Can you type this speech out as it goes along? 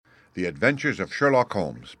The Adventures of Sherlock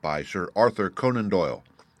Holmes by Sir Arthur Conan Doyle.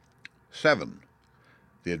 7.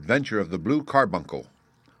 The Adventure of the Blue Carbuncle.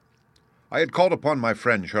 I had called upon my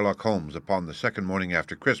friend Sherlock Holmes upon the second morning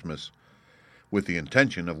after Christmas, with the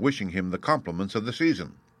intention of wishing him the compliments of the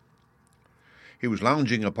season. He was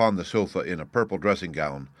lounging upon the sofa in a purple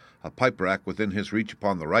dressing-gown, a pipe-rack within his reach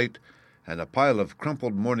upon the right, and a pile of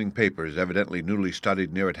crumpled morning papers evidently newly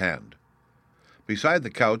studied near at hand. Beside the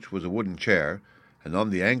couch was a wooden chair, and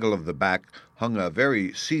on the angle of the back hung a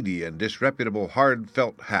very seedy and disreputable hard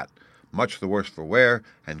felt hat, much the worse for wear,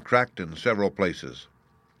 and cracked in several places.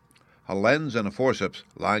 A lens and a forceps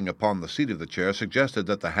lying upon the seat of the chair suggested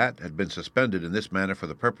that the hat had been suspended in this manner for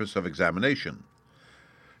the purpose of examination.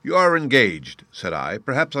 "You are engaged," said I.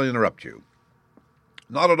 "Perhaps I interrupt you."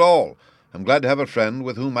 "Not at all. I'm glad to have a friend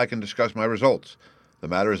with whom I can discuss my results. The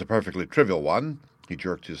matter is a perfectly trivial one." He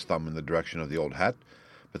jerked his thumb in the direction of the old hat.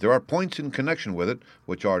 "But there are points in connection with it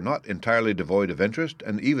which are not entirely devoid of interest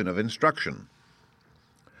and even of instruction."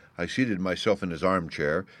 I seated myself in his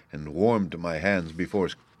armchair and warmed my hands before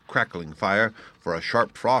his crackling fire, for a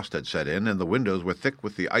sharp frost had set in, and the windows were thick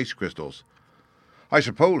with the ice crystals. "I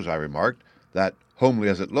suppose," I remarked, "that, homely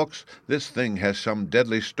as it looks, this thing has some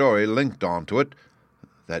deadly story linked on to it,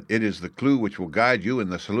 that it is the clue which will guide you in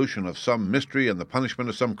the solution of some mystery and the punishment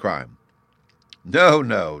of some crime."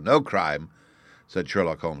 No crime," said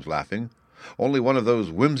Sherlock Holmes, laughing. "Only one of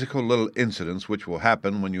those whimsical little incidents which will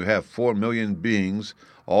happen when you have 4,000,000 beings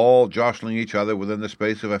all jostling each other within the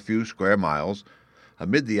space of a few square miles.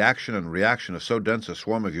 Amid the action and reaction of so dense a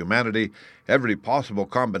swarm of humanity, every possible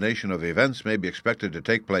combination of events may be expected to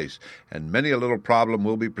take place, and many a little problem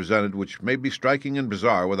will be presented which may be striking and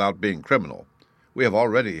bizarre without being criminal. We have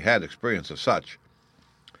already had experience of such."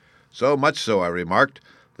 "So much so," I remarked,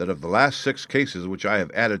 "that of the last 6 cases which I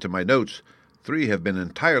have added to my notes, 3 have been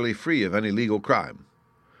entirely free of any legal crime."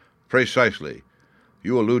 "Precisely.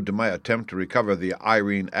 You allude to my attempt to recover the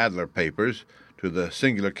Irene Adler papers, to the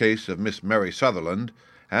singular case of Miss Mary Sutherland,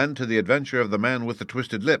 and to the adventure of the man with the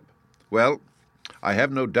twisted lip. Well, I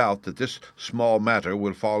have no doubt that this small matter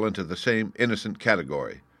will fall into the same innocent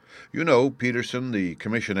category. You know Peterson, the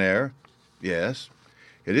commissionaire?" "Yes."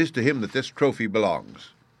 "It is to him that this trophy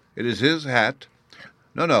belongs." "It is his hat?"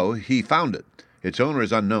 No, he found it. Its owner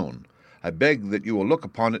is unknown. I beg that you will look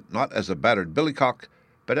upon it not as a battered billycock,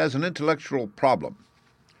 but as an intellectual problem.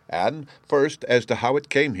 And, first, as to how it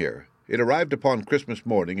came here. It arrived upon Christmas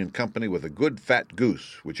morning in company with a good fat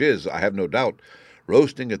goose, which is, I have no doubt,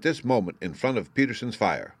 roasting at this moment in front of Peterson's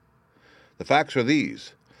fire. The facts are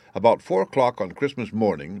these. About 4 o'clock on Christmas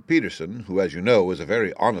morning, Peterson, who, as you know, is a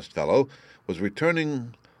very honest fellow, was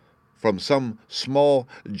returning from some small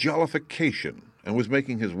jollification, and was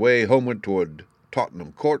making his way homeward toward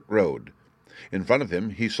Tottenham Court Road. In front of him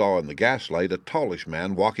he saw in the gaslight a tallish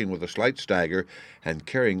man walking with a slight stagger and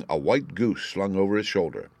carrying a white goose slung over his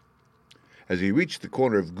shoulder. As he reached the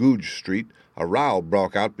corner of Goose Street, a row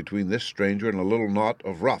broke out between this stranger and a little knot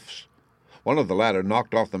of roughs. One of the latter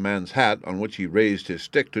knocked off the man's hat, on which he raised his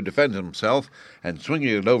stick to defend himself, and swinging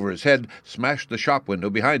it over his head, smashed the shop window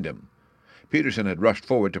behind him. Peterson had rushed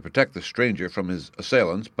forward to protect the stranger from his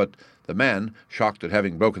assailants, but the man, shocked at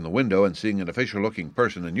having broken the window and seeing an official-looking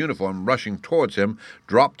person in uniform rushing towards him,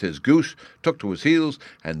 dropped his goose, took to his heels,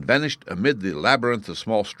 and vanished amid the labyrinth of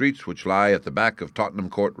small streets which lie at the back of Tottenham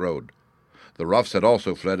Court Road. The roughs had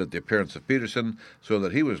also fled at the appearance of Peterson, so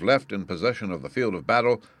that he was left in possession of the field of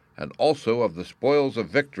battle, and also of the spoils of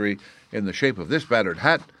victory in the shape of this battered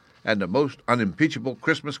hat and a most unimpeachable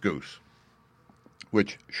Christmas goose,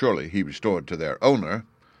 which surely he restored to their owner.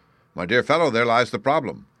 My dear fellow, there lies the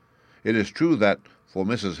problem. It is true that for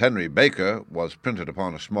Mrs. Henry Baker was printed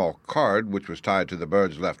upon a small card which was tied to the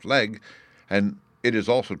bird's left leg, and it is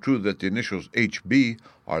also true that the initials H.B.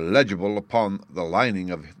 are legible upon the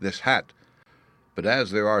lining of this hat. But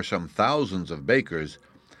as there are some thousands of Bakers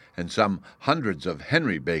and some hundreds of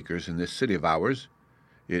Henry Bakers in this city of ours,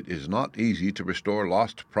 it is not easy to restore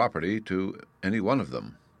lost property to any one of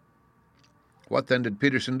them. What then did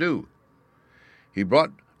Peterson do? He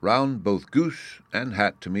brought round both goose and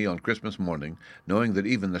hat to me on Christmas morning, knowing that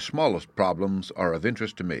even the smallest problems are of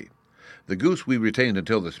interest to me. The goose we retained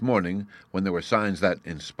until this morning, when there were signs that,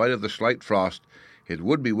 in spite of the slight frost, it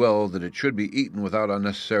would be well that it should be eaten without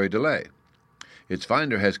unnecessary delay. Its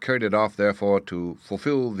finder has carried it off, therefore, to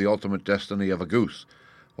fulfill the ultimate destiny of a goose,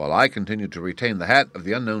 while I continue to retain the hat of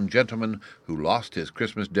the unknown gentleman who lost his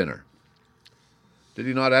Christmas dinner. Did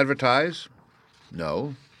he not advertise?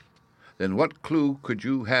 No. Then what clue could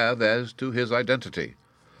you have as to his identity?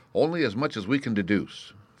 Only as much as we can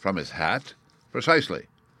deduce. From his hat? Precisely.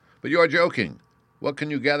 But you are joking. What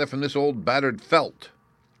can you gather from this old battered felt?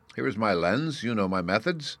 Here is my lens. You know my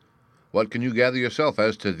methods. What can you gather yourself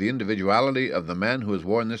as to the individuality of the man who has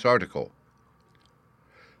worn this article?"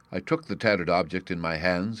 I took the tattered object in my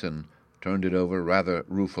hands and turned it over rather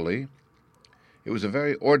ruefully. It was a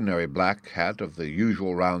very ordinary black hat of the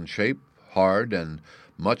usual round shape, hard and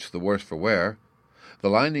much the worse for wear. The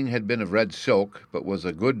lining had been of red silk, but was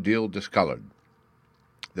a good deal discolored.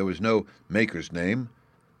 There was no maker's name,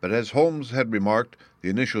 but as Holmes had remarked, the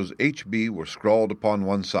initials H.B. were scrawled upon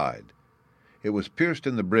one side. It was pierced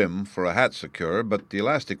in the brim for a hat secure, but the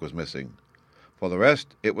elastic was missing. For the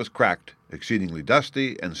rest, it was cracked, exceedingly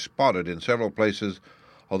dusty, and spotted in several places,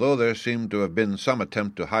 although there seemed to have been some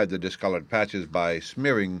attempt to hide the discolored patches by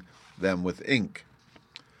smearing them with ink.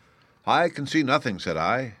 "I can see nothing," said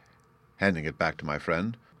I, handing it back to my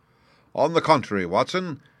friend. "On the contrary,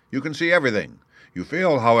 Watson, you can see everything. You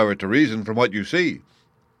fail, however, to reason from what you see.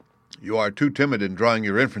 You are too timid in drawing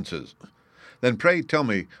your inferences. Then pray tell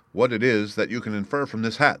me what it is that you can infer from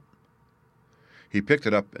this hat." He picked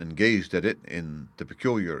it up and gazed at it in the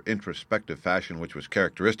peculiar introspective fashion which was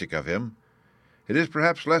characteristic of him. "It is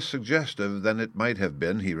perhaps less suggestive than it might have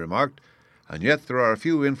been," he remarked, "and yet there are a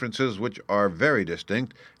few inferences which are very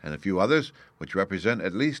distinct, and a few others which represent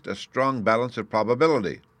at least a strong balance of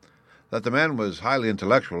probability. That the man was highly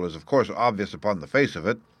intellectual is of course obvious upon the face of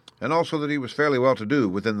it, and also that he was fairly well-to-do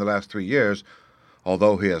within the last 3 years,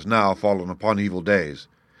 although he has now fallen upon evil days.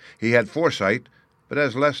 He had foresight, but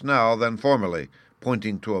has less now than formerly,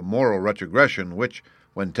 pointing to a moral retrogression which,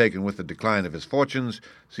 when taken with the decline of his fortunes,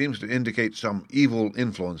 seems to indicate some evil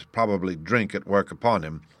influence, probably drink, at work upon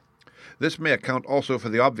him. This may account also for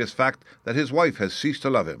the obvious fact that his wife has ceased to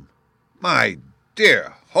love him." "My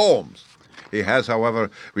dear Holmes!" "He has,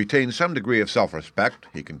 however, retained some degree of self-respect,"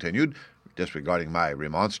 he continued, disregarding my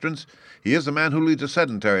remonstrance. "He is a man who leads a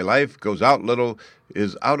sedentary life, goes out little,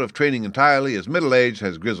 is out of training entirely, is middle-aged,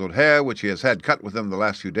 has grizzled hair, which he has had cut within the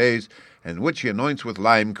last few days, and which he anoints with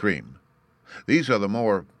lime cream. These are the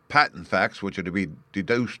more patent facts which are to be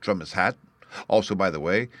deduced from his hat. Also, by the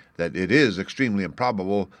way, that it is extremely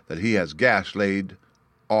improbable that he has gas laid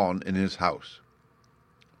on in his house."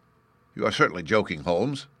 "You are certainly joking,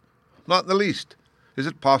 Holmes." "Not in the least. Is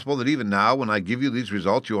it possible that even now, when I give you these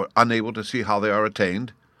results, you are unable to see how they are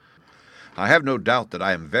attained?" "I have no doubt that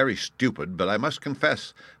I am very stupid, but I must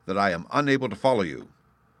confess that I am unable to follow you.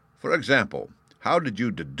 For example, how did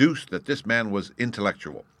you deduce that this man was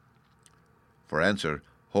intellectual?" For answer,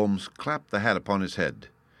 Holmes clapped the hat upon his head.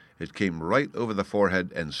 It came right over the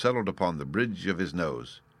forehead and settled upon the bridge of his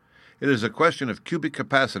nose. "It is a question of cubic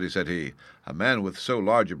capacity," said he. "A man with so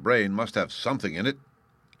large a brain must have something in it."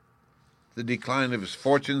 "The decline of his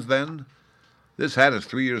fortunes, then?" "This hat is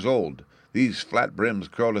 3 years old. These flat brims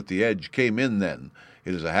curled at the edge came in then.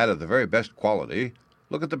 It is a hat of the very best quality.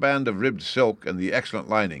 Look at the band of ribbed silk and the excellent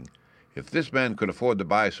lining. If this man could afford to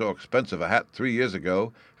buy so expensive a hat 3 years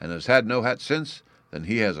ago, and has had no hat since, then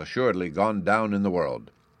he has assuredly gone down in the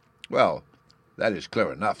world." "Well, that is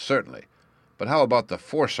clear enough, certainly. But how about the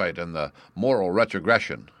foresight and the moral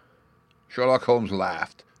retrogression?" Sherlock Holmes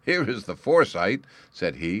laughed. "Here is the foresight,"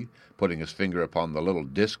 said he, putting his finger upon the little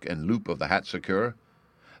disc and loop of the hat secure.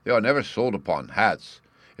 "They are never sold upon hats.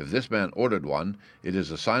 If this man ordered one, it is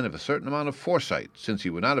a sign of a certain amount of foresight, since he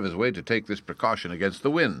went out of his way to take this precaution against the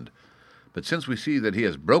wind. But since we see that he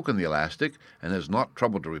has broken the elastic and has not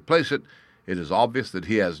troubled to replace it, it is obvious that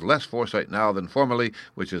he has less foresight now than formerly,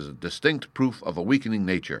 which is a distinct proof of a weakening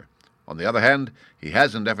nature. On the other hand, he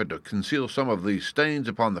has endeavored to conceal some of these stains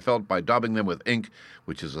upon the felt by daubing them with ink,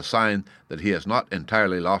 which is a sign that he has not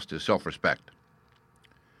entirely lost his self-respect."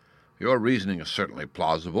 "Your reasoning is certainly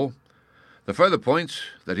plausible. The further points,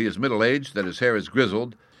 that he is middle-aged, that his hair is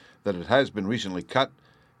grizzled, that it has been recently cut,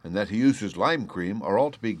 and that he uses lime cream, are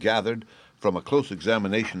all to be gathered from a close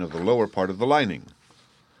examination of the lower part of the lining.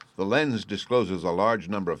 The lens discloses a large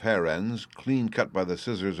number of hair ends, clean cut by the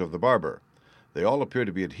scissors of the barber. They all appear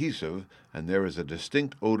to be adhesive, and there is a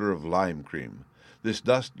distinct odor of lime cream. This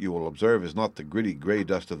dust, you will observe, is not the gritty gray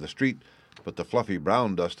dust of the street, but the fluffy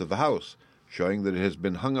brown dust of the house, showing that it has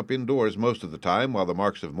been hung up indoors most of the time, while the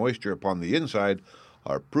marks of moisture upon the inside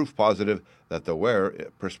are proof positive that the wearer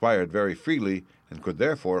perspired very freely and could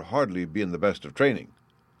therefore hardly be in the best of training."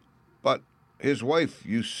 "But his wife,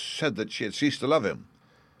 you said that she had ceased to love him."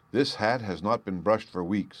 "This hat has not been brushed for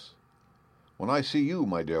weeks. When I see you,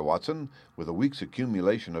 my dear Watson, with a week's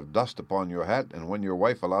accumulation of dust upon your hat, and when your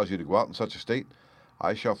wife allows you to go out in such a state,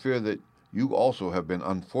 I shall fear that you also have been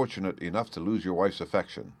unfortunate enough to lose your wife's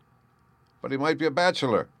affection." "But he might be a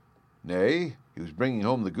bachelor." "Nay, he was bringing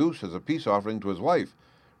home the goose as a peace offering to his wife.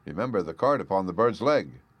 Remember the card upon the bird's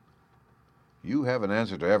leg." "You have an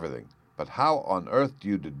answer to everything, But how on earth do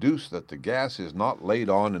you deduce that the gas is not laid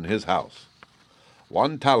on in his house?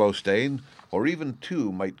 One tallow stain, or even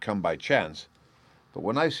two, might come by chance, but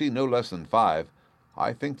when I see no less than 5,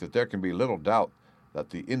 I think that there can be little doubt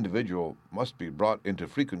that the individual must be brought into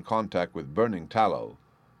frequent contact with burning tallow,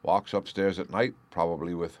 walks upstairs at night,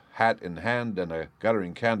 probably with hat in hand and a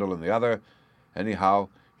guttering candle in the other. Anyhow,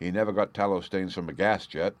 he never got tallow stains from a gas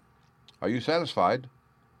jet. Are you satisfied?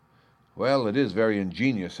 Well, it is very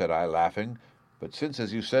ingenious, said I, laughing, but since,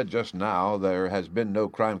 as you said just now, there has been no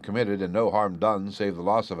crime committed and no harm done save the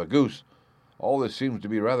loss of a goose, all this seems to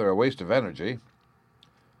be rather a waste of energy.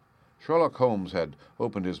 Sherlock Holmes had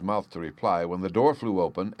opened his mouth to reply when the door flew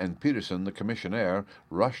open and Peterson, the commissionaire,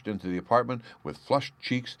 rushed into the apartment with flushed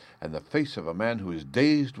cheeks and the face of a man who is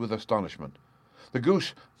dazed with astonishment. "The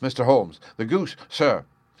goose, Mr. Holmes! The goose, sir!"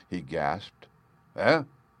 he gasped. "Eh?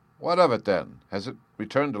 What of it, then? Has it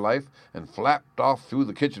returned to life and flapped off through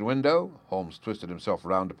the kitchen window?" Holmes twisted himself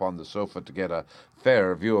round upon the sofa to get a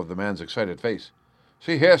fairer view of the man's excited face.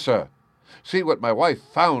 "See here, sir! See what my wife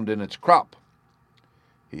found in its crop!"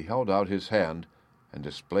 He held out his hand and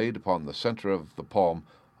displayed upon the center of the palm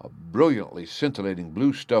a brilliantly scintillating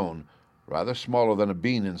blue stone, rather smaller than a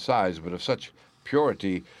bean in size, but of such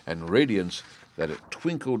purity and radiance that it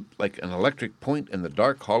twinkled like an electric point in the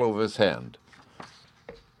dark hollow of his hand.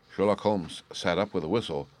 Sherlock Holmes sat up with a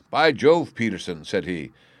whistle. "By Jove, Peterson," said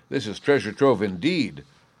he, "this is treasure trove indeed.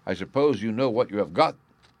 I suppose you know what you have got."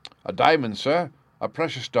 "A diamond, sir, a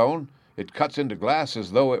precious stone. It cuts into glass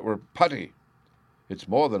as though it were putty." "It's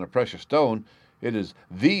more than a precious stone. It is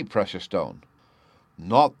the precious stone."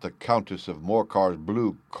 "Not the Countess of Morcar's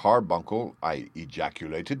blue carbuncle," I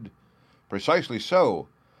ejaculated. "Precisely so.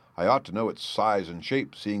 I ought to know its size and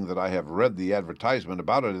shape, seeing that I have read the advertisement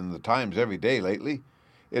about it in the Times every day lately.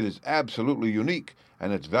 It is absolutely unique,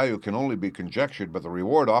 and its value can only be conjectured, but the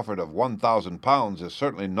reward offered of £1,000 is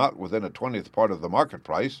certainly not within a 20th part of the market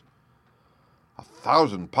price."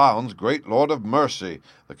 £1,000, great Lord of mercy!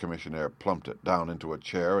 The commissionaire plumped it down into a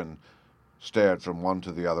chair and stared from one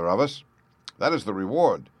to the other of us. "That is the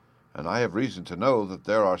reward, and I have reason to know that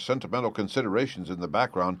there are sentimental considerations in the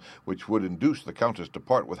background which would induce the Countess to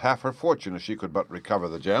part with half her fortune if she could but recover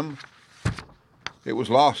the gem." "It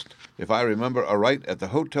was lost, if I remember aright, at the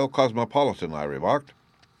Hotel Cosmopolitan," I remarked.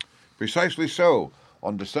 "Precisely so,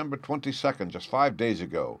 on December 22nd, just 5 days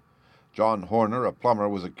ago. John Horner, a plumber,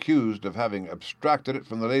 was accused of having abstracted it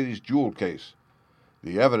from the lady's jewel case.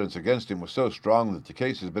 The evidence against him was so strong that the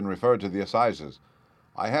case has been referred to the assizes.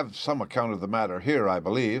 I have some account of the matter here, I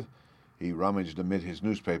believe." He rummaged amid his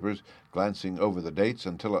newspapers, glancing over the dates,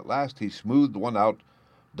 until at last he smoothed one out,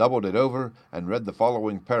 doubled it over, and read the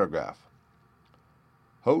following paragraph.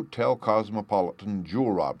 "Hotel Cosmopolitan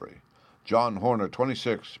jewel robbery. John Horner,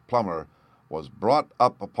 26, plumber, was brought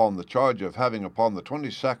up upon the charge of having upon the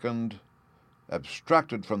 22nd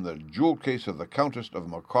abstracted from the jewel case of the Countess of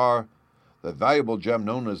Morcar the valuable gem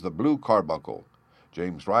known as the blue carbuncle.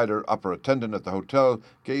 James Ryder, upper attendant at the hotel,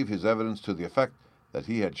 gave his evidence to the effect that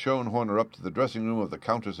he had shown Horner up to the dressing-room of the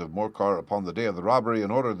Countess of Morcar upon the day of the robbery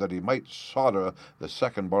in order that he might solder the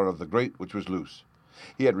second bar of the grate, which was loose.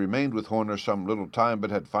 He had remained with Horner some little time, but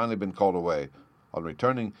had finally been called away. On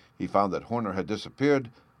returning, he found that Horner had disappeared,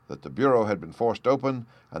 that the bureau had been forced open,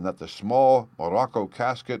 and that the small morocco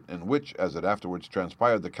casket in which, as it afterwards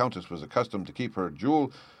transpired, the Countess was accustomed to keep her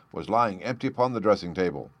jewel, was lying empty upon the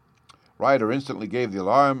dressing-table. Ryder instantly gave the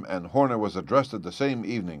alarm, and Horner was arrested the same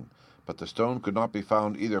evening, but the stone could not be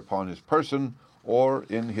found either upon his person or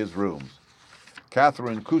in his rooms.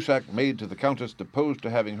 Catherine Cusack, maid to the Countess, deposed to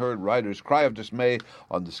having heard Ryder's cry of dismay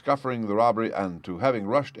on discovering the robbery, and to having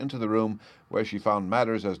rushed into the room where she found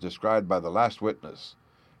matters as described by the last witness.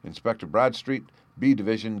 Inspector Bradstreet, B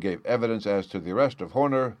Division, gave evidence as to the arrest of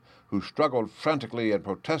Horner, who struggled frantically and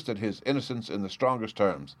protested his innocence in the strongest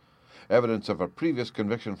terms. Evidence of a previous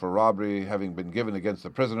conviction for robbery having been given against the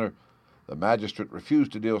prisoner, the magistrate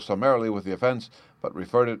refused to deal summarily with the offense, but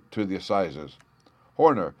referred it to the assizes.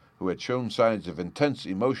 Horner, who had shown signs of intense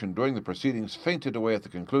emotion during the proceedings, fainted away at the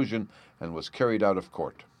conclusion and was carried out of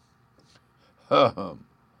court. "Ahem!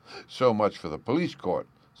 So much for the police court,"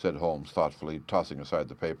 said Holmes thoughtfully, tossing aside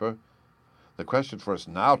the paper. "The question for us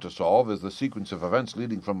now to solve is the sequence of events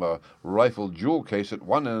leading from a rifled jewel case at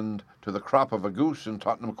one end to the crop of a goose in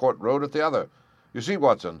Tottenham Court Road at the other. You see,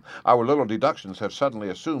 Watson, our little deductions have suddenly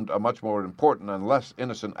assumed a much more important and less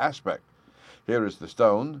innocent aspect. Here is the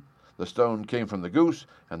stone. The stone came from the goose,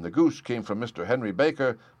 and the goose came from Mr. Henry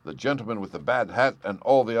Baker, the gentleman with the bad hat, and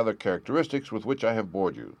all the other characteristics with which I have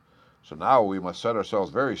bored you. So now we must set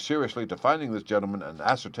ourselves very seriously to finding this gentleman and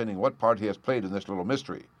ascertaining what part he has played in this little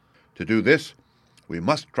mystery. To do this, We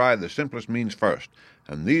must try the simplest means first,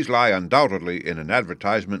 and these lie undoubtedly in an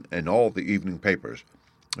advertisement in all the evening papers.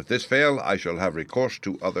 If this fail, I shall have recourse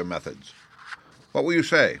to other methods. What will you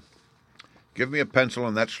say? Give me a pencil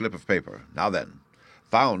and that slip of paper. Now then,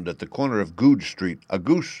 found at the corner of Goode Street a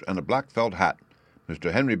goose and a black felt hat.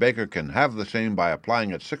 Mr. Henry Baker can have the same by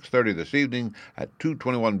applying at 6:30 this evening at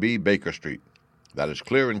 221B Baker Street. That is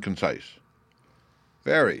clear and concise.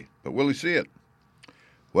 Very, but will he see it?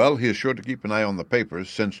 Well, he is sure to keep an eye on the papers,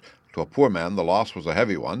 since, to a poor man, the loss was a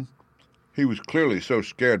heavy one. He was clearly so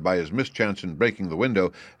scared by his mischance in breaking the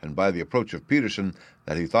window and by the approach of Peterson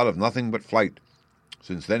that he thought of nothing but flight.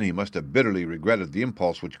 Since then he must have bitterly regretted the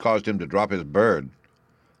impulse which caused him to drop his bird.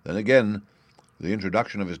 Then again, the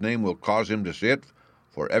introduction of his name will cause him to see it,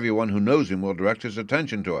 for everyone who knows him will direct his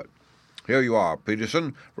attention to it. Here you are,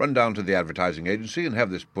 Peterson. Run down to the advertising agency and have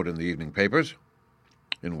this put in the evening papers.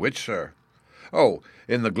 In which, sir? Oh,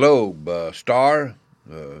 in the Globe, Star,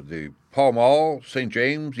 the Pall Mall, St.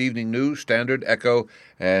 James, Evening News, Standard, Echo,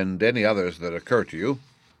 and any others that occur to you.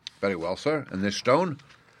 Very well, sir. And this stone?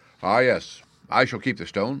 Ah, yes. I shall keep the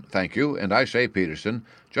stone, thank you. And I say, Peterson,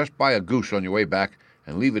 just buy a goose on your way back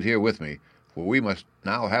and leave it here with me, for we must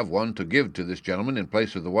now have one to give to this gentleman in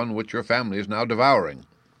place of the one which your family is now devouring.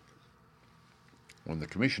 When the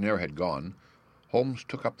commissionaire had gone, Holmes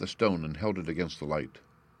took up the stone and held it against the light.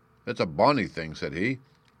 "It's a bonny thing," said he.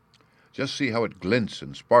 "Just see how it glints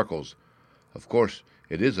and sparkles. Of course,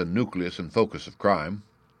 it is a nucleus and focus of crime.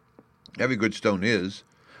 Every good stone is.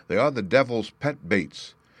 They are the devil's pet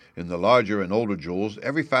baits. In the larger and older jewels,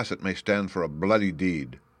 every facet may stand for a bloody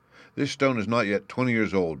deed. This stone is not yet 20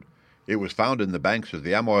 years old. It was found in the banks of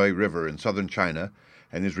the Amoy River in southern China,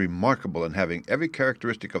 and is remarkable in having every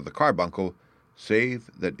characteristic of the carbuncle,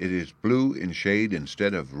 save that it is blue in shade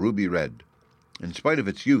instead of ruby red. In spite of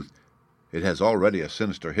its youth, it has already a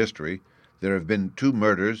sinister history. There have been 2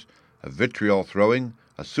 murders, a vitriol throwing,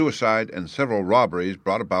 a suicide, and several robberies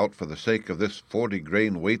brought about for the sake of this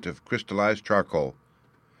 40-grain weight of crystallized charcoal.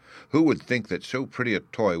 Who would think that so pretty a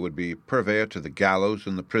toy would be purveyor to the gallows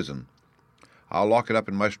and the prison? I'll lock it up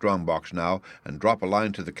in my strong-box now, and drop a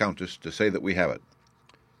line to the Countess to say that we have it.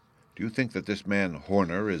 Do you think that this man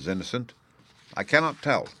Horner is innocent? I cannot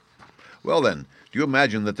tell. Well, then, do you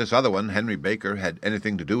imagine that this other one, Henry Baker, had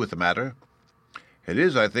anything to do with the matter? It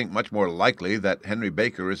is, I think, much more likely that Henry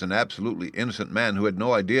Baker is an absolutely innocent man who had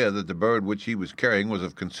no idea that the bird which he was carrying was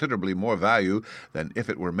of considerably more value than if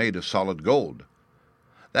it were made of solid gold.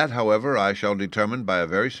 That, however, I shall determine by a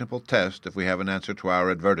very simple test if we have an answer to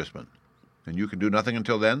our advertisement. And you can do nothing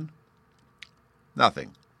until then?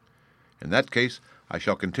 Nothing. In that case, I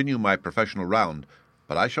shall continue my professional round,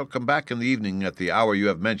 but I shall come back in the evening at the hour you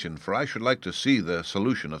have mentioned, for I should like to see the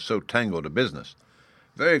solution of so tangled a business.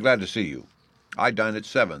 Very glad to see you. I dine at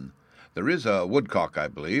 7. There is a woodcock, I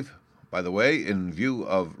believe. By the way, in view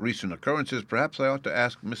of recent occurrences, perhaps I ought to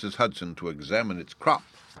ask Mrs. Hudson to examine its crop.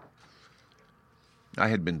 I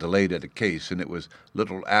had been delayed at a case, and it was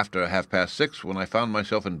little after 6:30 when I found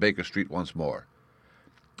myself in Baker Street once more.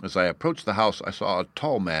 As I approached the house, I saw a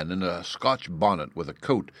tall man in a Scotch bonnet with a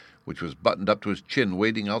coat which was buttoned up to his chin,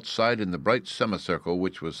 waiting outside in the bright semicircle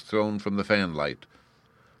which was thrown from the fanlight.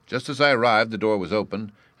 Just as I arrived, the door was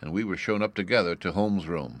opened, and we were shown up together to Holmes'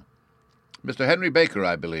 room. "Mr. Henry Baker,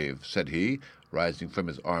 I believe," said he, rising from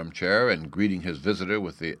his armchair and greeting his visitor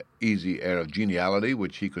with the easy air of geniality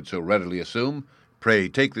which he could so readily assume. "Pray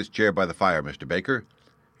take this chair by the fire, Mr. Baker.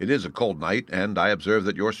 It is a cold night, and I observe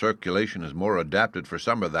that your circulation is more adapted for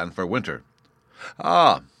summer than for winter.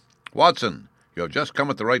 Ah, Watson, you have just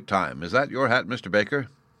come at the right time. Is that your hat, Mr. Baker?"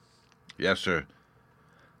 "Yes, sir."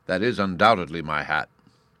 "That is undoubtedly my hat."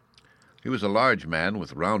 He was a large man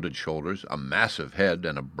with rounded shoulders, a massive head,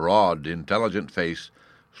 and a broad, intelligent face,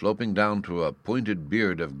 sloping down to a pointed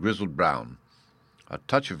beard of grizzled brown. A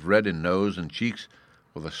touch of red in nose and cheeks,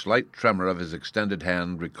 with a slight tremor of his extended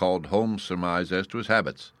hand, recalled Holmes' surmise as to his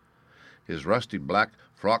habits. His rusty black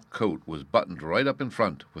frock coat was buttoned right up in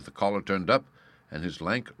front, with the collar turned up, and his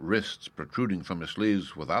lank wrists protruding from his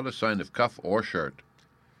sleeves without a sign of cuff or shirt.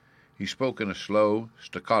 He spoke in a slow,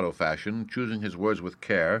 staccato fashion, choosing his words with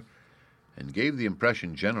care, and gave the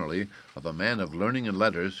impression generally of a man of learning and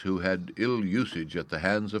letters who had ill usage at the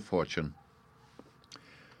hands of fortune.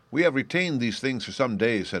 "We have retained these things for some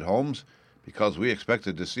days," said Holmes, "because we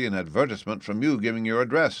expected to see an advertisement from you giving your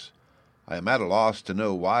address. I am at a loss to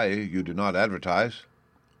know why you do not advertise."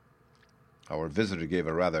 Our visitor gave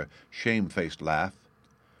a rather shamefaced laugh.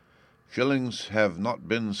 "Shillings have not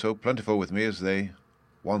been so plentiful with me as they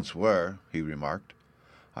once were," he remarked.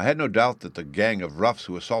 "I had no doubt that the gang of roughs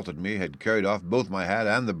who assaulted me had carried off both my hat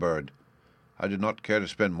and the bird. I did not care to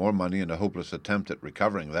spend more money in a hopeless attempt at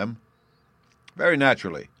recovering them. Very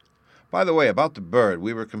naturally. By the way, about the bird,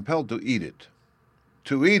 we were compelled to eat it.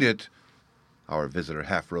 To eat it? Our visitor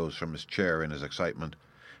half rose from his chair in his excitement.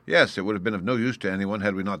 Yes, it would have been of no use to anyone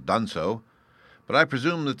had we not done so. But I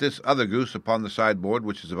presume that this other goose upon the sideboard,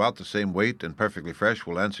 which is about the same weight and perfectly fresh,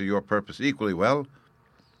 will answer your purpose equally well?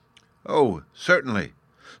 Oh, certainly,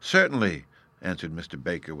 certainly, answered Mr.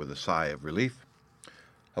 Baker with a sigh of relief.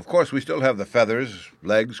 Of course, we still have the feathers,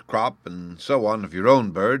 legs, crop, and so on of your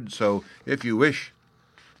own bird, so if you wish—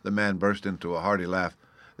 The man burst into a hearty laugh.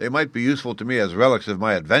 They might be useful to me as relics of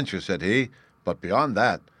my adventure, said he, but beyond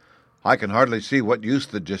that, I can hardly see what use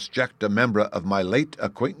the disjecta membra of my late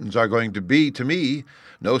acquaintance are going to be to me.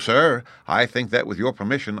 No, sir, I think that with your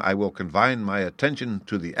permission I will confine my attention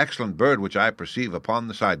to the excellent bird which I perceive upon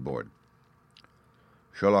the sideboard.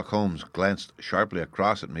 Sherlock Holmes glanced sharply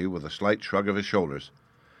across at me with a slight shrug of his shoulders.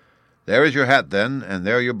 There is your hat, then, and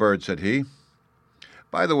there your bird, said he.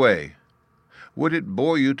 By the way, would it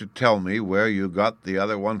bore you to tell me where you got the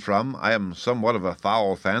other one from? I am somewhat of a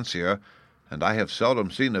fowl fancier, and I have seldom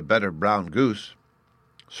seen a better brown goose.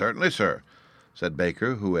 Certainly, sir, said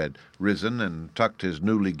Baker, who had risen and tucked his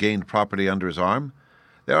newly gained property under his arm.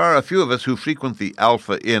 There are a few of us who frequent the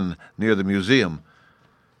Alpha Inn near the museum.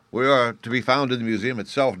 We are to be found in the museum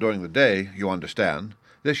itself during the day, you understand.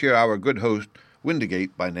 This year our good host,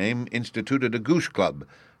 Windigate by name, instituted a goose club,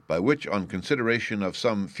 by which, on consideration of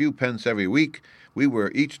some few pence every week, we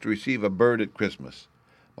were each to receive a bird at Christmas.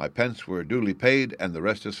 My pence were duly paid, and the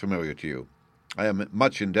rest is familiar to you. I am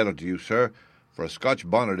much indebted to you, sir, for a Scotch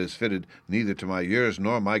bonnet is fitted neither to my years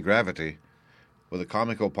nor my gravity. With a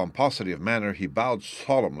comical pomposity of manner, he bowed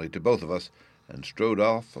solemnly to both of us, and strode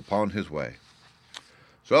off upon his way.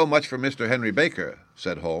 So much for Mr. Henry Baker,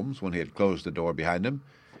 said Holmes, when he had closed the door behind him.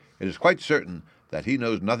 It is quite certain that he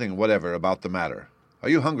knows nothing whatever about the matter. Are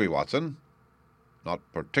you hungry, Watson? Not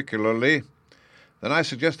particularly. Then I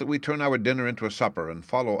suggest that we turn our dinner into a supper and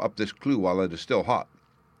follow up this clue while it is still hot.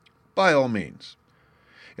 By all means.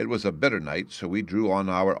 It was a bitter night, so we drew on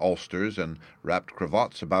our ulsters and wrapped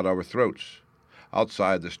cravats about our throats.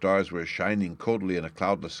 Outside the stars were shining coldly in a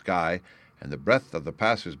cloudless sky, and the breath of the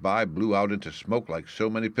passers-by blew out into smoke like so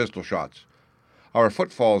many pistol shots. Our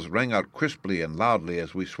footfalls rang out crisply and loudly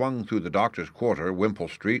as we swung through the Doctor's Quarter, Wimpole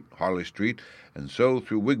Street, Harley Street, and so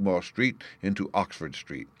through Wigmore Street into Oxford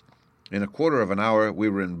Street. In a quarter of an hour we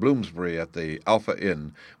were in Bloomsbury at the Alpha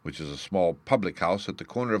Inn, which is a small public house at the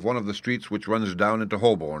corner of one of the streets which runs down into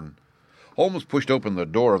Holborn. Holmes pushed open the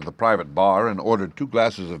door of the private bar and ordered 2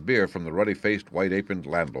 glasses of beer from the ruddy-faced, white-aproned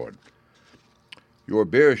landlord. Your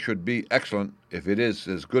beer should be excellent if it is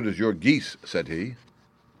as good as your geese, said he.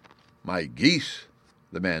 My geese?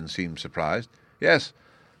 The man seemed surprised. Yes,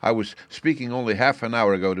 I was speaking only half an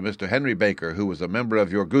hour ago to Mr. Henry Baker, who was a member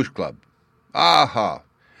of your goose club. Aha!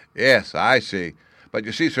 Yes, I see. But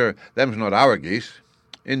you see, sir, them's not our geese.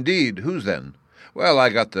 Indeed, whose then? Well, I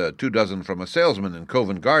got the 2 dozen from a salesman in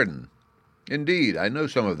Covent Garden. Indeed, I know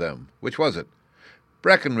some of them. Which was it?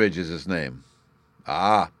 Breckenridge is his name.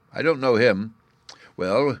 Ah, I don't know him.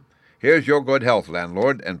 Well, here's your good health,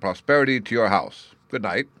 landlord, and prosperity to your house. Good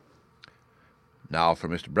night. Now for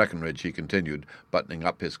Mr. Breckenridge, he continued, buttoning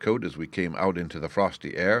up his coat as we came out into the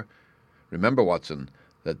frosty air. Remember, Watson,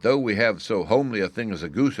 that though we have so homely a thing as a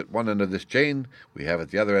goose at one end of this chain, we have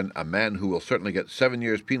at the other end a man who will certainly get 7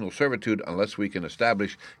 years' penal servitude unless we can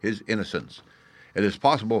establish his innocence. It is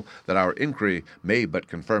possible that our inquiry may but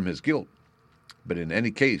confirm his guilt, but in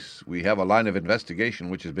any case we have a line of investigation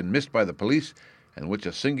which has been missed by the police and which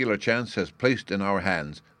a singular chance has placed in our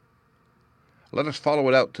hands. Let us follow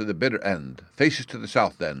it out to the bitter end. Faces to the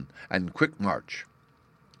south, then, and quick march.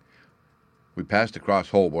 We passed across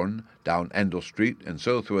Holborn, down Endell Street, and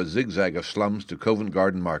so through a zigzag of slums to Covent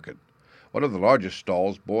Garden Market. One of the largest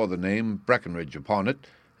stalls bore the name Breckenridge upon it,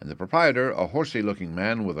 and the proprietor, a horsey-looking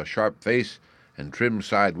man with a sharp face and trim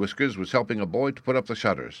side whiskers, was helping a boy to put up the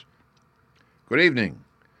shutters. Good evening.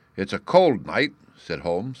 It's a cold night, said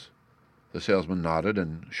Holmes. The salesman nodded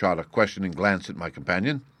and shot a questioning glance at my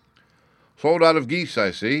companion. Sold out of geese, I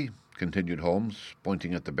see, continued Holmes,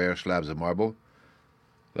 pointing at the bare slabs of marble.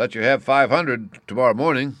 Let you have 500 tomorrow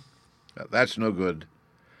morning. That's no good.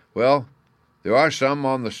 Well, there are some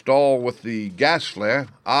on the stall with the gas flare.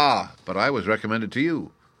 Ah, but I was recommended to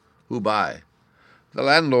you. Who by? The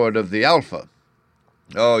landlord of the Alpha.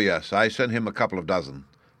 Oh, yes, I sent him a couple of dozen.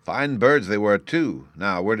 Fine birds they were, too.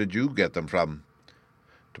 Now, where did you get them from?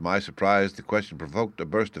 To my surprise, the question provoked a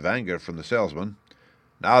burst of anger from the salesman.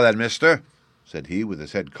 Now then, mister, said he, with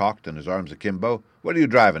his head cocked and his arms akimbo, what are you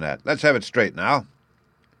driving at? Let's have it straight now.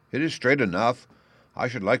 It is straight enough. I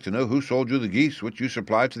should like to know who sold you the geese which you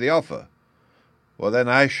supplied to the Alpha. Well, then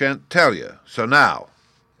I shan't tell you. So now.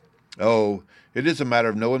 Oh, it is a matter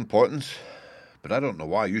of no importance, but I don't know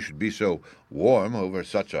why you should be so warm over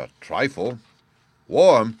such a trifle.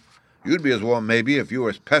 Warm? You'd be as warm, maybe, if you were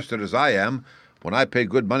as pestered as I am. When I pay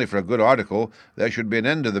good money for a good article, there should be an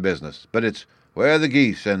end to the business. But it's, where are the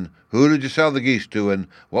geese, and who did you sell the geese to, and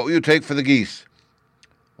what will you take for the geese?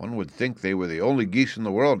 One would think they were the only geese in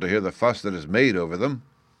the world to hear the fuss that is made over them.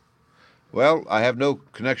 Well, I have no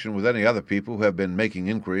connection with any other people who have been making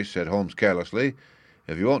inquiries, said Holmes carelessly.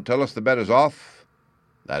 If you won't tell us the bet is off,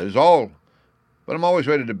 that is all. But I'm always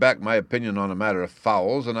ready to back my opinion on a matter of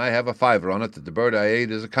fowls, and I have a fiver on it that the bird I ate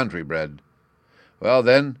is a country bred. Well,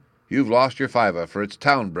 then, you've lost your fiver, for it's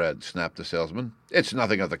town bred, snapped the salesman. It's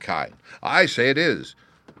nothing of the kind. I say it is.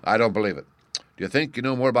 I don't believe it. Do you think you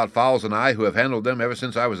know more about fowls than I, who have handled them ever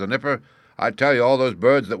since I was a nipper? I tell you, all those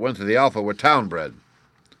birds that went to the Alpha were town bred.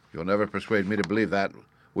 You'll never persuade me to believe that.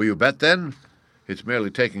 Will you bet, then? It's merely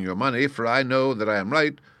taking your money, for I know that I am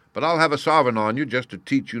right, but I'll have a sovereign on you just to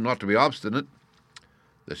teach you not to be obstinate.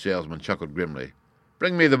 The salesman chuckled grimly.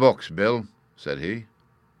 Bring me the books, Bill, said he.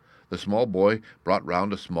 The small boy brought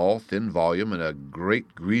round a small, thin volume and a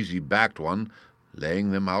great greasy-backed one,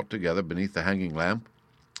 laying them out together beneath the hanging lamp.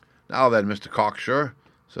 Now then, Mr. Cocksure,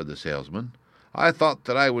 said the salesman, I thought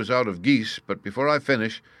that I was out of geese, but before I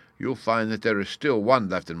finish, you'll find that there is still one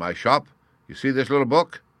left in my shop. You see this little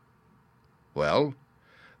book? Well,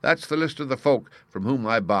 that's the list of the folk from whom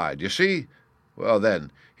I buy. Do you see? Well,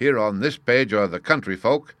 then, here on this page are the country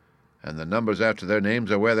folk, and the numbers after their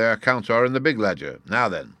names are where their accounts are in the big ledger. Now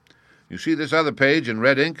then, you see this other page in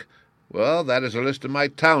red ink? Well, that is a list of my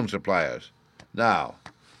town suppliers. Now,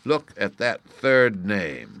 look at that third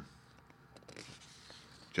name.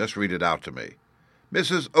 Just read it out to me.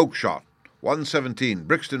 Mrs. Oakshott, 117,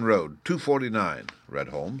 Brixton Road, 249, read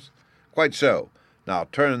Holmes. Quite so. Now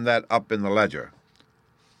turn that up in the ledger.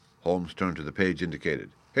 Holmes turned to the page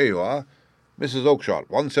indicated. Here you are. Mrs. Oakshott,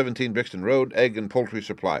 117 Brixton Road, egg and poultry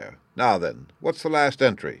supplier. Now then, what's the last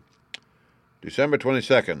entry? December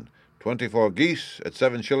 22nd, 24 geese at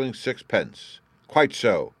 7 shillings 6 pence. Quite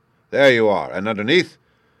so. There you are. And underneath,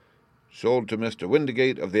 sold to Mr.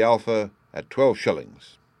 Windigate of the Alpha at 12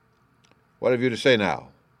 shillings. What have you to say now?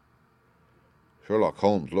 Sherlock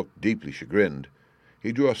Holmes looked deeply chagrined.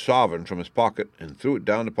 He drew a sovereign from his pocket and threw it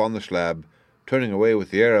down upon the slab, turning away with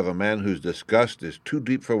the air of a man whose disgust is too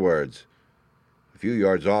deep for words. A few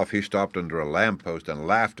yards off he stopped under a lamp-post and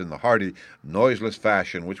laughed in the hearty, noiseless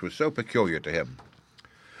fashion which was so peculiar to him.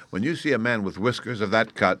 When you see a man with whiskers of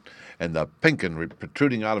that cut and the pinkin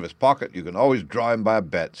protruding out of his pocket, you can always draw him by a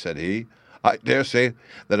bet, said he. I dare say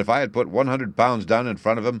that if I had put 100 pounds down in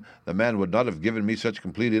front of him, the man would not have given me such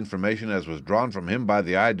complete information as was drawn from him by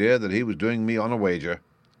the idea that he was doing me on a wager.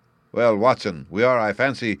 Well, Watson, we are, I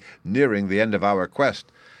fancy, nearing the end of our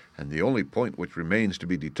quest, and the only point which remains to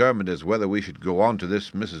be determined is whether we should go on to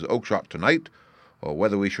this Mrs. Oakshott tonight, or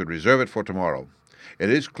whether we should reserve it for tomorrow. It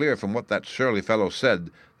is clear from what that surly fellow said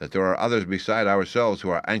that there are others beside ourselves who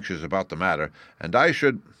are anxious about the matter, and I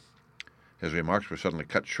should— His remarks were suddenly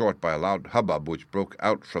cut short by a loud hubbub which broke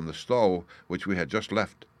out from the stall which we had just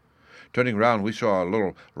left. Turning round, we saw a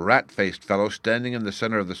little rat-faced fellow standing in the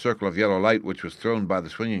centre of the circle of yellow light which was thrown by the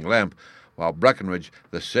swinging lamp, while Breckenridge,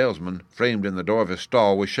 the salesman, framed in the door of his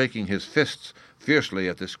stall, was shaking his fists fiercely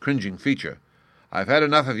at this cringing feature. "I've had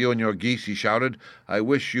enough of you and your geese," he shouted. "I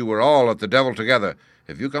wish you were all at the devil together.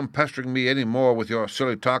 If you come pestering me any more with your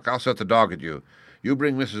silly talk, I'll set the dog at you. You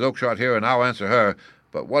bring Mrs. Oakshott here, and I'll answer her.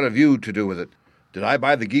 But what have you to do with it? Did I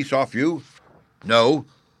buy the geese off you?" "No,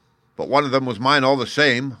 but one of them was mine all the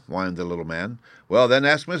same," whined the little man. "Well, then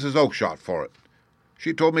ask Mrs. Oakshott for it."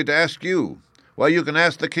 "She told me to ask you." "Well, you can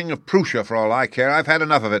ask the King of Prussia for all I care. I've had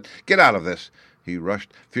enough of it. Get out of this." He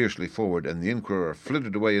rushed fiercely forward, and the inquirer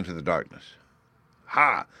flitted away into the darkness.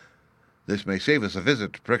 "Ha! This may save us a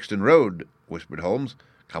visit to Brixton Road," whispered Holmes.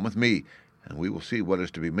 "Come with me, and we will see what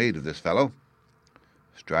is to be made of this fellow."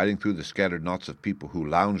 Striding through the scattered knots of people who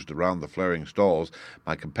lounged around the flaring stalls,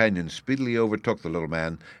 my companion speedily overtook the little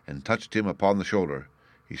man and touched him upon the shoulder.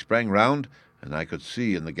 He sprang round, and I could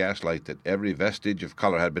see in the gaslight that every vestige of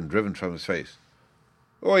colour had been driven from his face.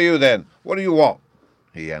 "Who are you, then? What do you want?"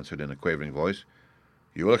 he answered in a quavering voice.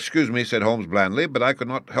 "You will excuse me," said Holmes blandly, "but I could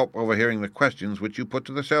not help overhearing the questions which you put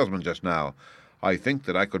to the salesman just now. I think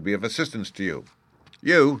that I could be of assistance to you."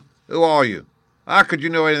 "You? Who are you? How could you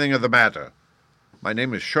know anything of the matter?" "My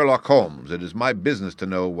name is Sherlock Holmes. It is my business to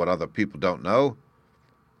know what other people don't know."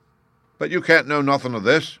 "But you can't know nothing of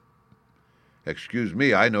this." "Excuse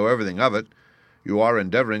me, I know everything of it. You are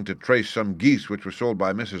endeavouring to trace some geese which were sold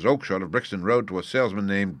by Mrs. Oakshott of Brixton Road to a salesman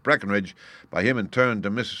named Breckenridge, by him in turn to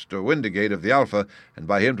Mr. Windigate of the Alpha, and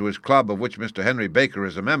by him to his club, of which Mr. Henry Baker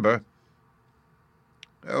is a member."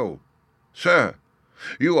 "Oh, sir,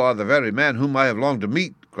 you are the very man whom I have longed to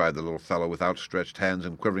meet," cried the little fellow with outstretched hands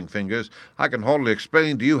and quivering fingers. "I can hardly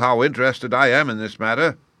explain to you how interested I am in this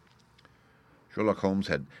matter." Sherlock Holmes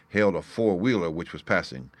had hailed a four-wheeler which was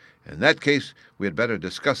passing. "In that case, we had better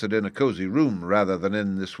discuss it in a cosy room rather than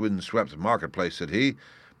in this wind-swept market-place," said he.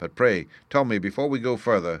 "But pray tell me, before we go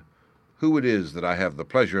further, who it is that I have the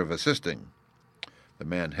pleasure of assisting." The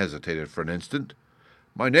man hesitated for an instant.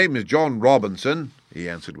 "My name is John Robinson," he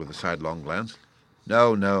answered with a sidelong glance.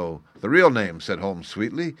 "No, no, the real name," said Holmes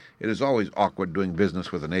sweetly. "It is always awkward doing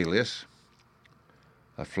business with an alias."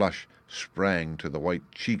 A flush sprang to the white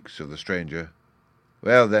cheeks of the stranger.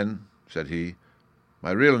 "Well, then," said he,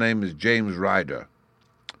 "my real name is James Ryder."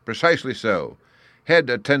 "Precisely so. Head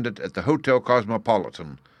attendant at the Hotel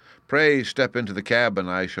Cosmopolitan. Pray step into the cab, and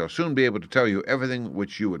I shall soon be able to tell you everything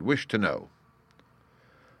which you would wish to know."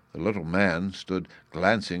 The little man stood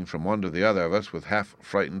glancing from one to the other of us with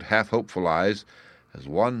half-frightened, half-hopeful eyes, as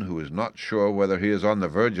one who is not sure whether he is on the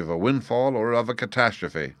verge of a windfall or of a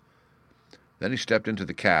catastrophe. Then he stepped into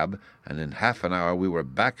the cab, and in half an hour we were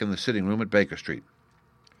back in the sitting-room at Baker Street.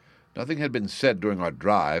 Nothing had been said during our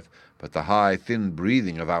drive, but the high, thin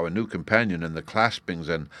breathing of our new companion and the claspings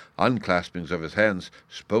and unclaspings of his hands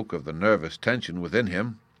spoke of the nervous tension within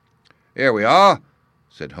him. "Here we are,"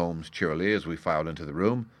 said Holmes cheerily as we filed into the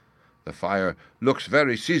room. "The fire looks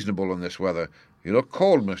very seasonable in this weather. You look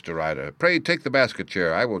cold, Mr. Ryder. Pray take the basket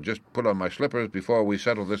chair. I will just put on my slippers before we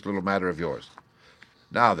settle this little matter of yours.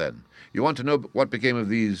 Now then, you want to know what became of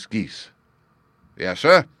these geese?" "Yes,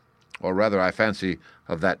 sir. Or rather, I fancy,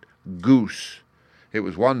 of that goose. It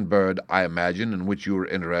was one bird, I imagine, in which you were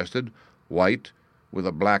interested, white, with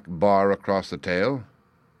a black bar across the tail."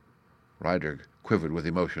 Ryder quivered with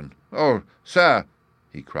emotion. "Oh, sir,"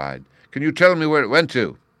 he cried, "can you tell me where it went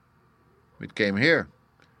to?" "It came here."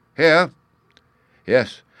 "Here?"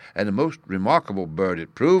 "Yes, and a most remarkable bird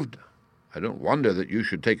it proved. I don't wonder that you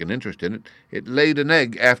should take an interest in it. It laid an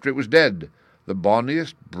egg after it was dead, the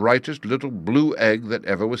bonniest, brightest little blue egg that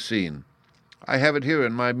ever was seen. I have it here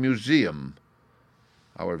in my museum."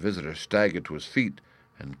 Our visitor staggered to his feet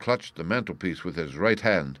and clutched the mantelpiece with his right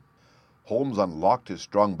hand. Holmes unlocked his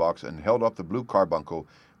strong-box and held up the blue carbuncle,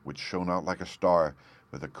 which shone out like a star,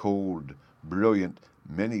 with a cold, brilliant,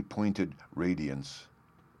 many-pointed radiance.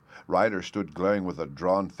 Ryder stood glaring with a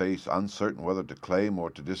drawn face, uncertain whether to claim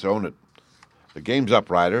or to disown it. "The game's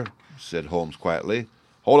up, Ryder," said Holmes quietly.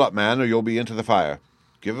 "Hold up, man, or you'll be into the fire.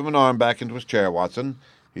 Give him an arm back into his chair, Watson.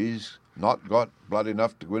 He's not got blood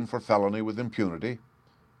enough to go in for felony with impunity.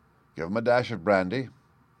 Give him a dash of brandy.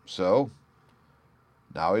 So.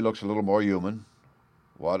 Now he looks a little more human.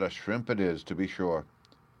 What a shrimp it is, to be sure."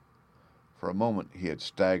 For a moment he had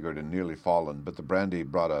staggered and nearly fallen, but the brandy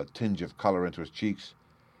brought a tinge of colour into his cheeks,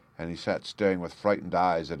 and he sat staring with frightened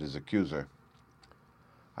eyes at his accuser.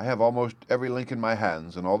 "I have almost every link in my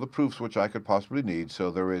hands, and all the proofs which I could possibly need,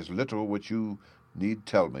 so there is little which you need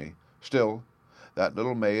tell me. Still, that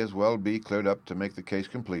little may as well be cleared up to make the case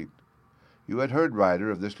complete. You had heard,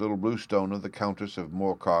 Ryder, of this little blue stone of the Countess of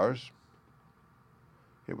Morcar's?"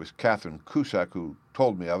 "It was Catherine Cusack who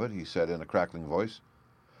told me of it," he said in a crackling voice.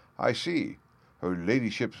 "I see. Her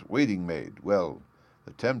ladyship's waiting-maid. Well,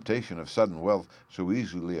 the temptation of sudden wealth so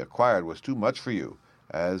easily acquired was too much for you,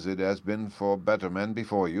 as it has been for better men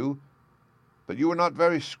before you. But you were not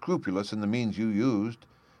very scrupulous in the means you used.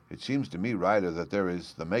 It seems to me, Ryder, that there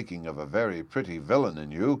is the making of a very pretty villain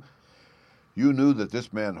in you. You knew that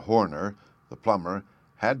this man Horner, the plumber,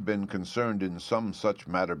 had been concerned in some such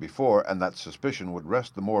matter before, and that suspicion would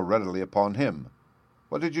rest the more readily upon him.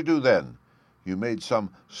 What did you do then? You made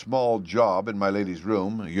some small job in my lady's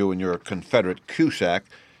room, you and your confederate Cusack,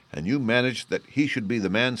 and you managed that he should be the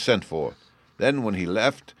man sent for. Then, when he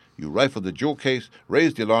left, you rifled the jewel case,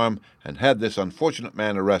 raised the alarm, and had this unfortunate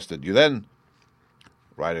man arrested. You then—"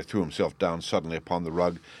 Ryder threw himself down suddenly upon the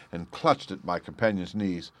rug and clutched at my companion's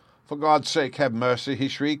knees. "For God's sake, have mercy," he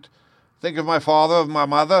shrieked. "Think of my father, of my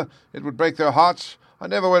mother. It would break their hearts. I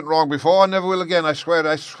never went wrong before. I never will again. I swear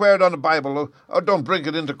it on the Bible. Oh, don't bring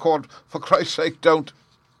it into court. For Christ's sake, don't."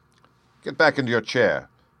 "Get back into your chair,"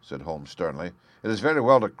 said Holmes sternly. "It is very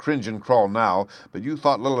well to cringe and crawl now, but you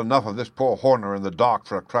thought little enough of this poor Horner in the dock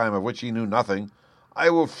for a crime of which he knew nothing." "I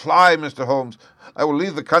will fly, Mr. Holmes. I will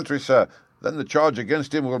leave the country, sir. Then the charge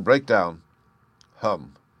against him will break down."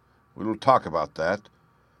 "Hum. We will talk about that.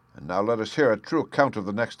 And now let us hear a true account of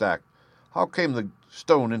the next act. How came the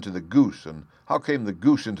stone into the goose, and how came the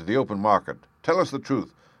goose into the open market?" Tell us the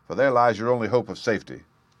truth, for there lies your only hope of safety."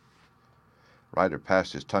 Ryder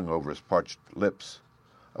passed his tongue over his parched lips.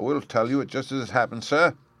 "I will tell you it just as it happened,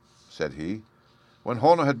 sir," said he. "When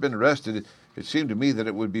Horner had been arrested, it seemed to me that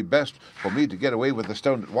it would be best for me to get away with the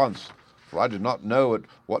stone at once, for I did not know at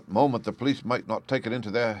what moment the police might not take it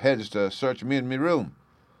into their heads to search me in my room.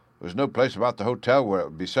 There was no place about the hotel where it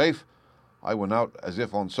would be safe. I went out as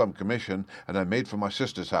if on some commission, and I made for my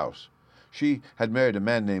sister's house. She had married a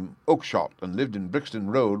man named Oakshott and lived in Brixton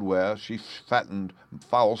Road, where she fattened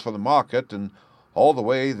fowls for the market, and all the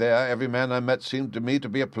way there every man I met seemed to me to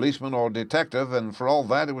be a policeman or a detective, and for all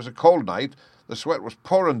that it was a cold night. The sweat was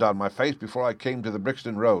pouring down my face before I came to the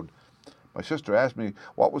Brixton Road. My sister asked me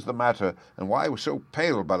what was the matter and why I was so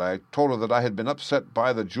pale, but I told her that I had been upset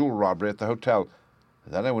by the jewel robbery at the hotel.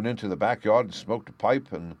 Then I went into the backyard and smoked a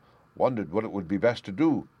pipe and wondered what it would be best to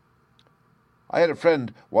do. I had a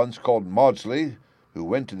friend once called Maudsley, who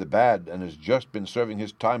went to the bad and has just been serving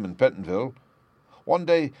his time in Pentonville. One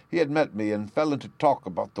day he had met me and fell into talk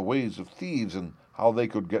about the ways of thieves and how they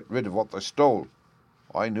could get rid of what they stole.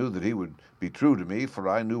 I knew that he would be true to me, for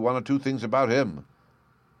I knew one or two things about him.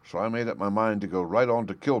 So I made up my mind to go right on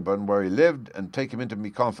to Kilburn, where he lived, and take him into me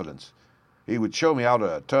confidence. He would show me how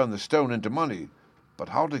to turn the stone into money, but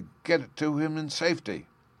how to get it to him in safety.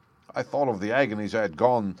 I thought of the agonies I had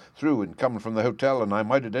gone through in coming from the hotel, and I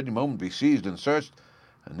might at any moment be seized and searched,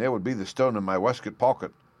 and there would be the stone in my waistcoat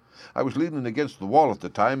pocket. I was leaning against the wall at the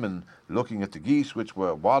time and looking at the geese which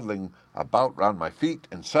were waddling about round my feet,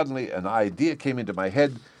 and suddenly an idea came into my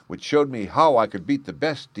head which showed me how I could beat the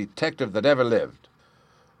best detective that ever lived.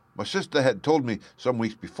 My sister had told me some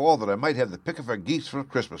weeks before that I might have the pick of her geese for a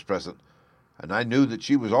Christmas present, and I knew that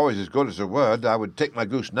she was always as good as her word. I would take my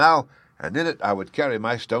goose now, and in it I would carry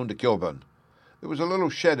my stone to Kilburn. There was a little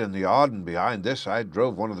shed in the yard, and behind this I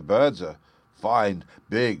drove one of the birds, a fine,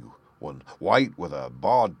 big one, white with a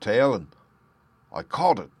barred tail, and I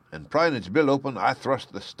caught it, and prying its bill open, I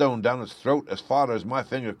thrust the stone down its throat as far as my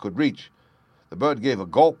finger could reach. The bird gave a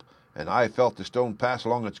gulp, and I felt the stone pass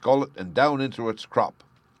along its gullet and down into its crop.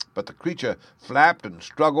 But the creature flapped and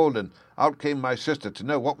struggled, and out came my sister to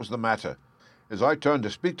know what was the matter. As I turned to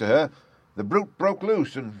speak to her, the brute broke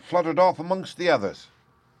loose and fluttered off amongst the others.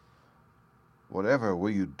 "Whatever were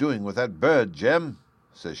you doing with that bird, Jem?"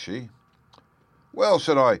 says she. "Well,"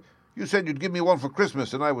 said I, "you said you'd give me one for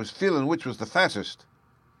Christmas, and I was feeling which was the fattest."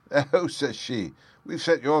 "Oh," says she, "we've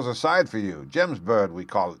set yours aside for you. Jem's bird, we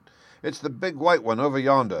call it. It's the big white one over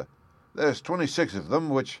yonder. There's 26 of them,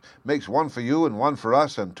 which makes one for you and one for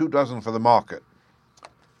us, and 2 dozen for the market."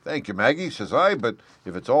 "Thank you, Maggie," says I, "but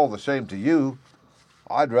if it's all the same to you,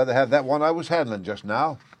 I'd rather have that one I was handling just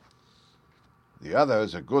now." "The other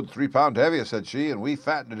is a good 3 pound heavier," said she, "and we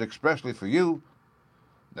fattened it expressly for you."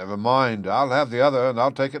 "Never mind, I'll have the other, and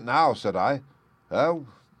I'll take it now," said I. "Oh,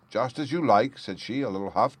 just as you like," said she, a little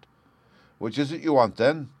huffed. "Which is it you want,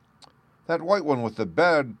 then?" "That white one with the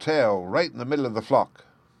bared tail right in the middle of the flock."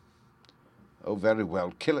 "Oh, very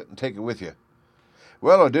well, kill it and take it with you."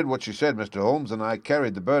 Well, I did what she said, Mr. Holmes, and I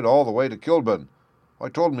carried the bird all the way to Kilburn. I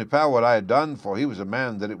told me pal what I had done, for he was a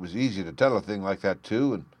man that it was easy to tell a thing like that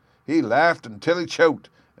to, and he laughed until he choked,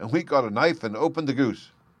 and we got a knife and opened the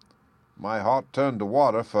goose. My heart turned to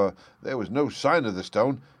water, for there was no sign of the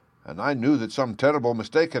stone, and I knew that some terrible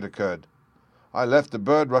mistake had occurred. I left the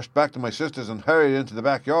bird, rushed back to my sister's, and hurried into the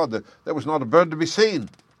backyard. There was not a bird to be seen.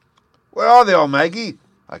 "Where are they all, Maggie?"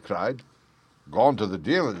 I cried. "Gone to the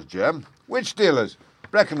dealers, Jem." "Which dealers?"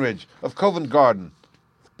 "Breckenridge, of Covent Garden."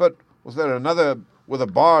 "But was there another with a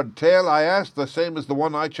barred tail?" I asked, "the same as the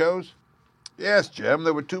one I chose?" "Yes, Jem,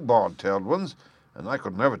 there were 2 barred-tailed ones, and I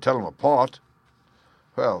could never tell them apart."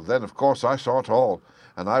 Well, then, of course, I saw it all,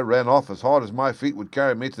 and I ran off as hard as my feet would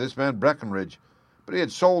carry me to this man Breckenridge. But he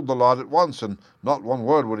had sold the lot at once, and not one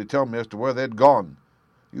word would he tell me as to where they had gone.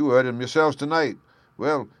 You heard him yourselves tonight.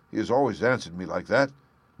 Well, he has always answered me like that.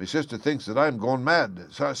 My sister thinks that I am going mad.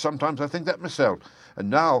 Sometimes I think that myself. And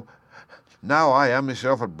now I am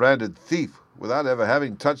myself a branded thief, without ever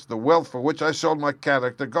having touched the wealth for which I sold my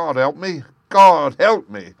character. God help me! God help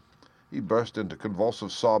me!" He burst into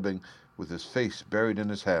convulsive sobbing, with his face buried in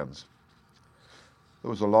his hands. There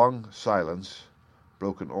was a long silence,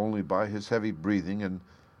 broken only by his heavy breathing and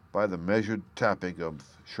by the measured tapping of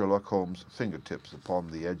Sherlock Holmes' fingertips upon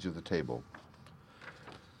the edge of the table.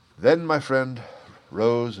 Then my friend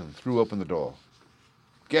rose and threw open the door.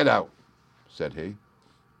 "Get out," said he.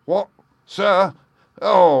 "What, sir?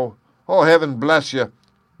 Oh, heaven bless you!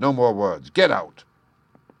 No more words. Get out."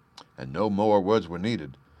 And no more words were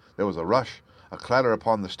needed. There was a rush, a clatter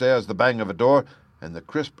upon the stairs, the bang of a door, and the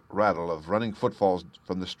crisp rattle of running footfalls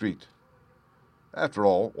from the street. "After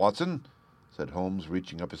all, Watson," said Holmes,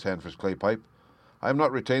 reaching up his hand for his clay pipe. "I am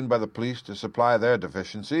not retained by the police to supply their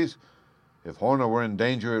deficiencies. If Horner were in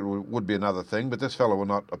danger, it would be another thing, but this fellow will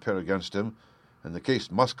not appear against him, and the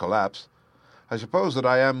case must collapse. I suppose that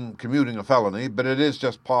I am commuting a felony, but it is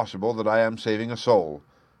just possible that I am saving a soul.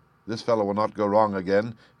 This fellow will not go wrong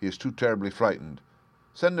again. He is too terribly frightened.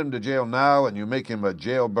 Send him to jail now, and you make him a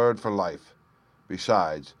jailbird for life.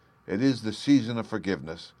 Besides, it is the season of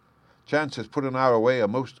forgiveness. Chance has put in our way a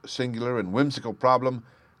most singular and whimsical problem,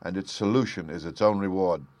 and its solution is its own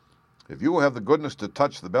reward. If you will have the goodness to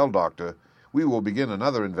touch the bell, Doctor, we will begin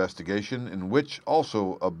another investigation in which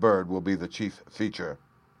also a bird will be the chief feature."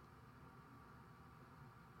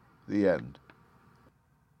 The end.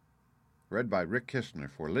 Read by Rick Kistner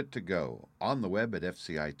for Lit2Go, on the web at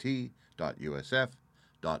fcit.usf.edu.